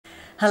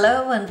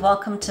Hello and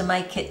welcome to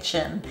my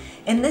kitchen.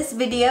 In this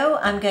video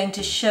I'm going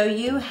to show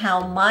you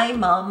how my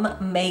mum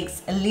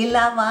makes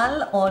Lila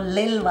Vaal or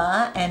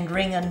Lilva and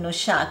Ringan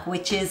Shaak,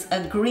 which is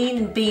a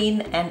green bean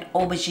and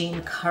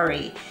aubergine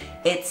curry.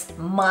 It's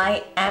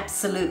my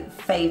absolute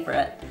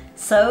favorite.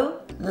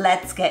 So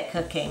let's get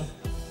cooking.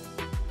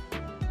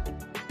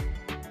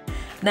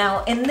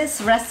 Now in this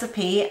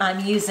recipe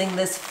I'm using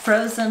this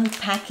frozen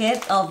packet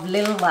of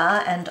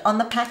Lilva, and on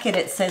the packet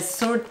it says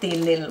Surti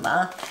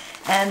Vaal.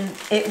 And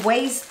it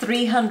weighs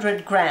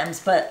 300 grams,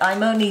 but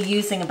I'm only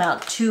using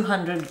about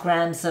 200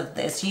 grams of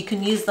this. You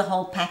can use the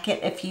whole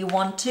packet if you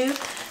want to,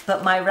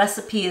 but my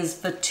recipe is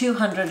for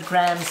 200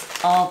 grams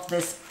of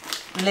this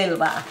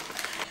Lilva.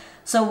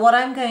 So what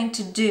I'm going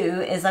to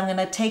do is I'm going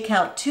to take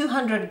out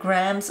 200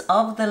 grams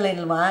of the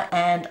Lilva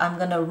and I'm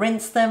going to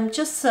rinse them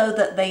just so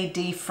that they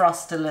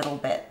defrost a little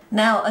bit.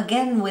 Now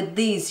again with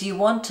these you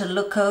want to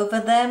look over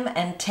them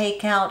and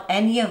take out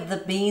any of the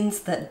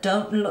beans that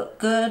don't look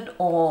good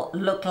or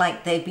look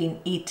like they've been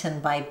eaten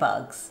by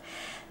bugs.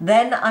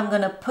 Then I'm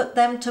going to put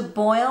them to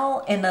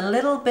boil in a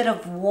little bit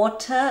of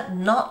water,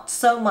 not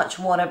so much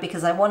water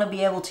because I want to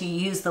be able to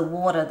use the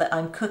water that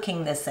I'm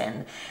cooking this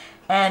in.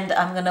 And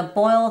I'm going to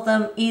boil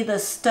them either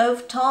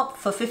stovetop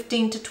for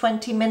 15 to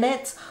 20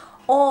 minutes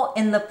or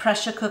in the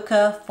pressure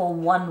cooker for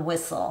 1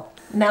 whistle.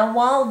 Now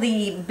while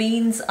the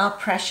beans are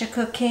pressure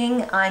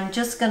cooking, I'm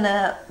just going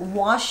to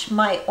wash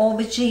my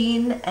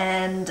aubergine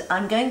and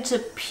I'm going to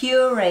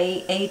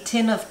puree a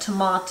tin of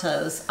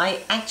tomatoes. I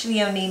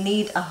actually only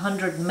need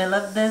 100 ml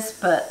of this,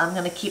 but I'm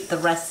going to keep the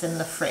rest in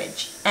the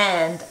fridge.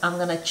 And I'm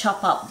going to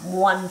chop up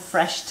 1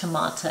 fresh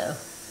tomato.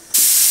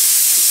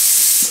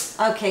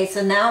 Okay,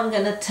 so now I'm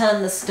going to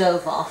turn the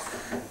stove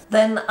off.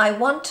 Then I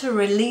want to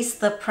release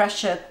the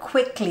pressure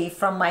quickly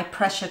from my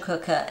pressure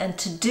cooker, and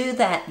to do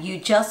that you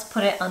just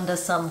put it under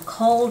some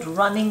cold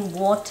running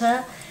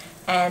water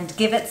and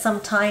give it some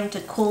time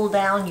to cool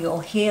down. You'll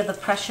hear the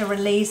pressure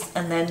release,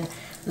 and then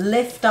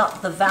lift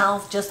up the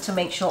valve just to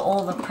make sure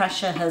all the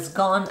pressure has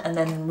gone, and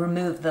then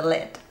remove the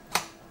lid.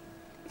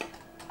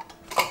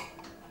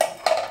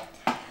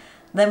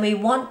 Then we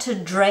want to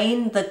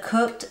drain the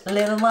cooked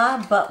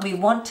Lilva, but we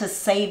want to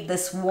save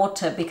this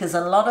water because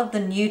a lot of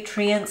the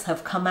nutrients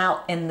have come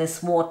out in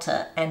this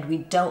water and we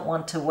don't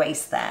want to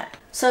waste that.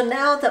 So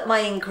now that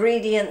my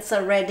ingredients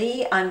are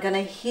ready, I'm going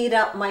to heat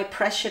up my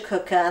pressure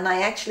cooker, and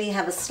I actually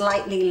have a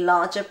slightly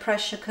larger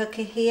pressure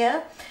cooker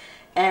here.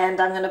 And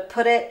I'm going to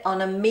put it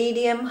on a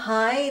medium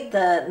high,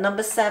 the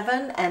number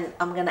 7, and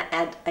I'm going to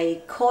add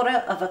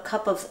 1/4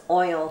 cup of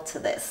oil to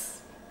this.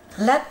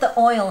 Let the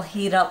oil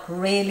heat up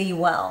really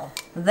well.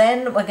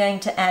 Then we're going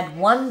to add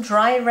 1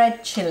 dry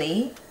red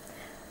chili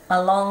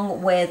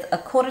along with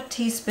 1/4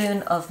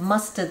 teaspoon of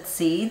mustard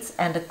seeds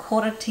and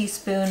 1/4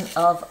 teaspoon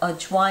of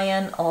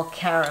Ajmo or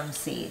carom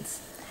seeds.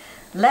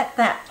 Let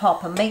that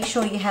pop and make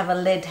sure you have a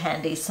lid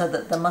handy so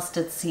that the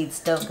mustard seeds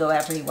don't go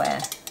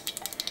everywhere.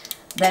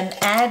 Then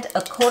add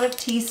 1/4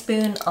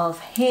 teaspoon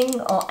of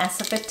Hing or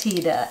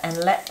asafetida and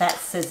let that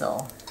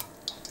sizzle.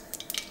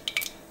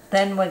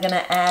 Then we're going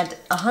to add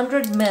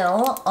 100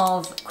 ml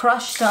of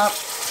crushed up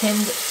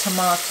tinned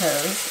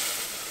tomatoes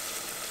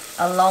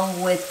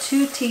along with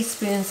 2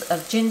 teaspoons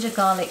of ginger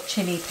garlic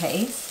chili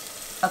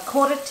paste,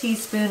 1/4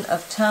 teaspoon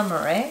of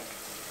turmeric,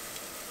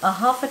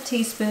 1/2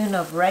 teaspoon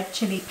of red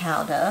chili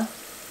powder,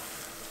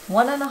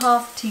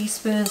 1.5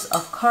 teaspoons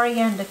of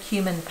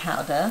coriander-cumin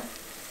powder,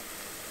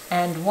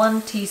 and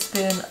 1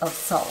 teaspoon of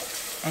salt,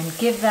 and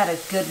give that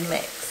a good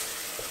mix.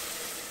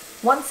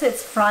 Once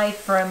it's fried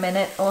for a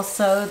minute or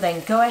so, then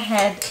go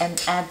ahead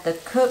and add the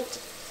cooked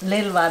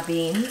Lilva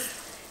beans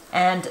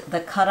and the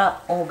cut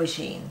up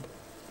aubergine.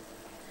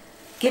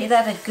 Give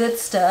that a good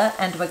stir,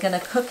 and we're going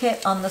to cook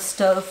it on the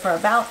stove for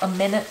about a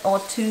minute or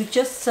 2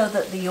 just so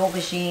that the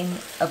aubergine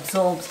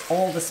absorbs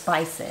all the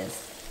spices.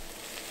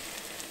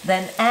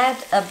 Then add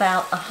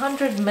about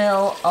 100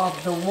 ml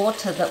of the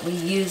water that we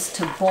use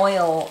to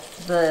boil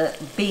the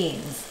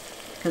beans,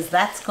 because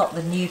that's got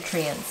the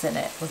nutrients in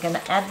it. We're going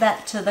to add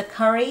that to the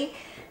curry,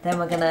 then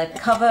we're going to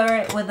cover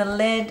it with a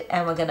lid,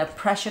 and we're going to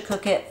pressure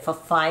cook it for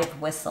 5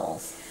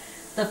 whistles.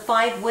 The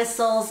 5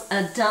 whistles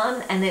are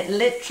done, and it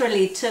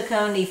literally took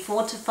only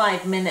 4 to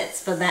 5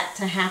 minutes for that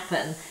to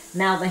happen.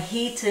 Now the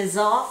heat is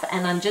off,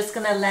 and I'm just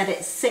going to let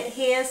it sit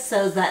here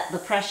so that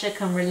the pressure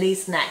can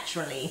release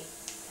naturally.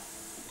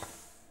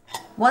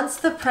 Once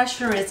the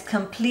pressure is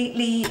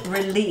completely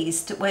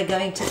released, we're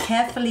going to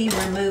carefully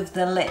remove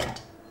the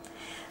lid.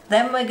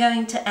 Then we're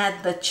going to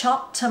add the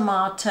chopped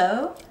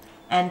tomato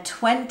and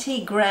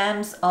 20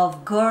 grams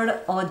of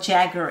gur or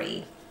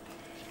jaggery.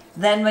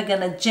 Then we're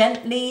going to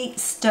gently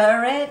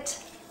stir it,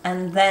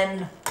 and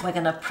then we're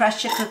going to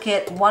pressure cook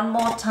it 1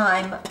 more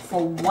time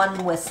for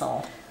 1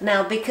 whistle.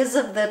 Now because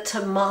of the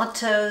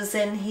tomatoes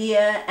in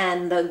here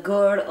and the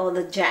gur or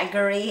the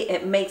jaggery,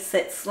 it makes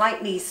it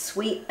slightly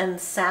sweet and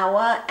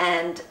sour,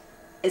 and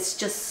it's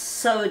just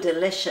so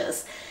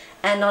delicious.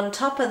 And on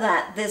top of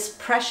that, this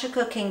pressure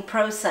cooking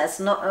process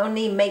not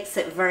only makes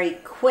it very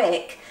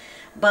quick,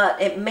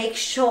 but it makes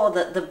sure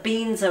that the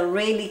beans are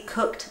really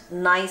cooked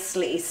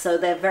nicely, so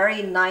they're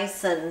very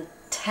nice and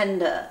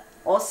tender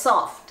or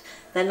soft.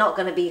 They're not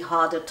going to be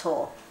hard at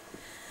all.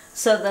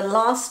 So the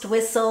last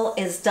whistle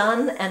is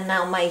done, and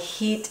now my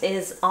heat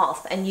is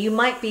off. And you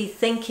might be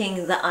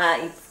thinking that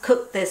I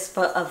cooked this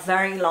for a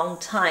very long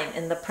time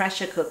in the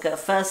pressure cooker.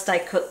 First I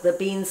cooked the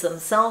beans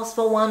themselves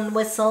for 1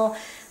 whistle,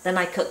 then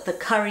I cooked the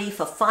curry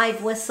for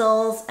 5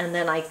 whistles, and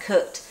then I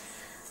cooked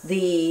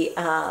the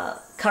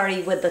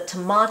curry with the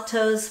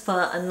tomatoes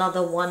for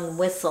another 1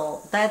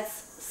 whistle. That's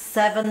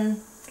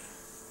seven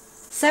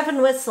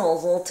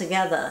whistles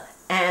altogether,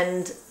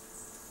 and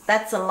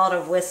that's a lot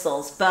of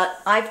whistles. But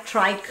I've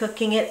tried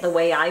cooking it the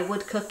way I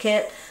would cook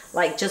it,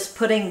 like just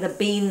putting the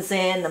beans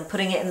in and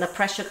putting it in the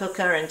pressure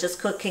cooker and just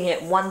cooking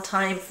it 1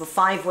 time for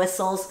 5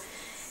 whistles.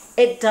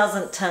 It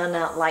doesn't turn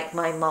out like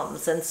my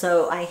mom's, and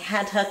so I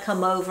had her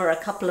come over a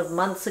couple of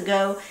months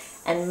ago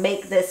and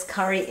make this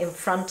curry in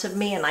front of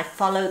me, and I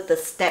followed the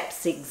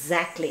steps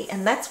exactly.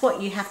 And that's what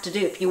you have to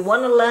do. If you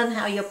want to learn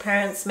how your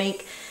parents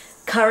make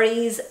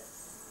curries,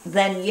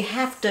 then you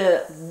have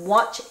to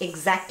watch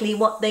exactly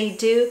what they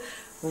do,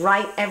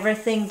 write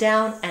everything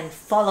down, and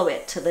follow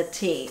it to the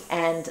T.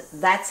 And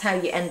that's how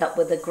you end up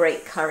with a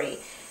great curry.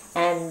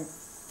 And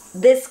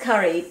this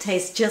curry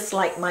tastes just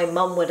like my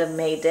mom would have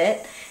made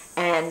it.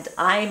 And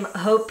I'm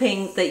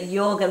hoping that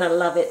you're gonna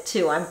love it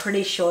too. I'm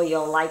pretty sure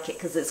you'll like it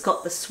because it's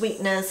got the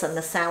sweetness and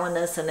the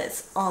sourness, and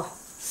it's, oh,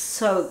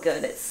 so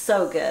good. It's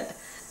so good.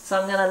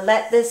 So I'm gonna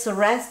let this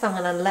rest. I'm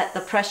gonna let the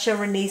pressure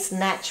release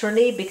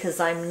naturally because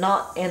I'm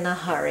not in a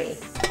hurry.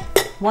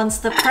 Once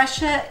the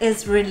pressure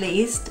is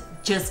released,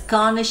 just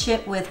garnish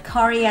it with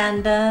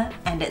coriander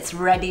and it's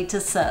ready to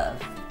serve.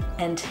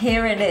 And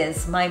here it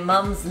is, my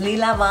mum's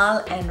Lila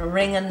Vaal and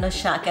Ringan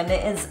Shaak, and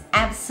it is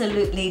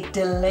absolutely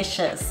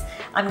delicious.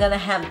 I'm gonna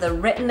have the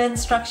written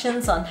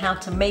instructions on how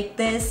to make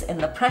this in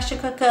the pressure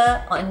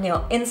cooker, on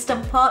your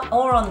Instant Pot,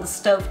 or on the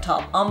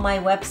stovetop on my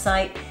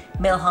website,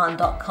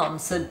 milhan.com.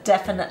 So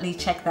definitely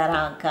check that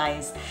out,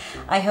 guys.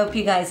 I hope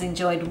you guys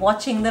enjoyed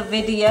watching the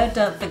video.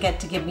 Don't forget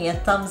to give me a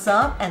thumbs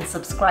up and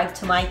subscribe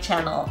to my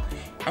channel.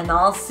 And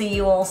I'll see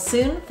you all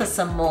soon for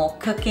some more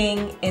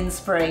cooking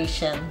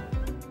inspiration.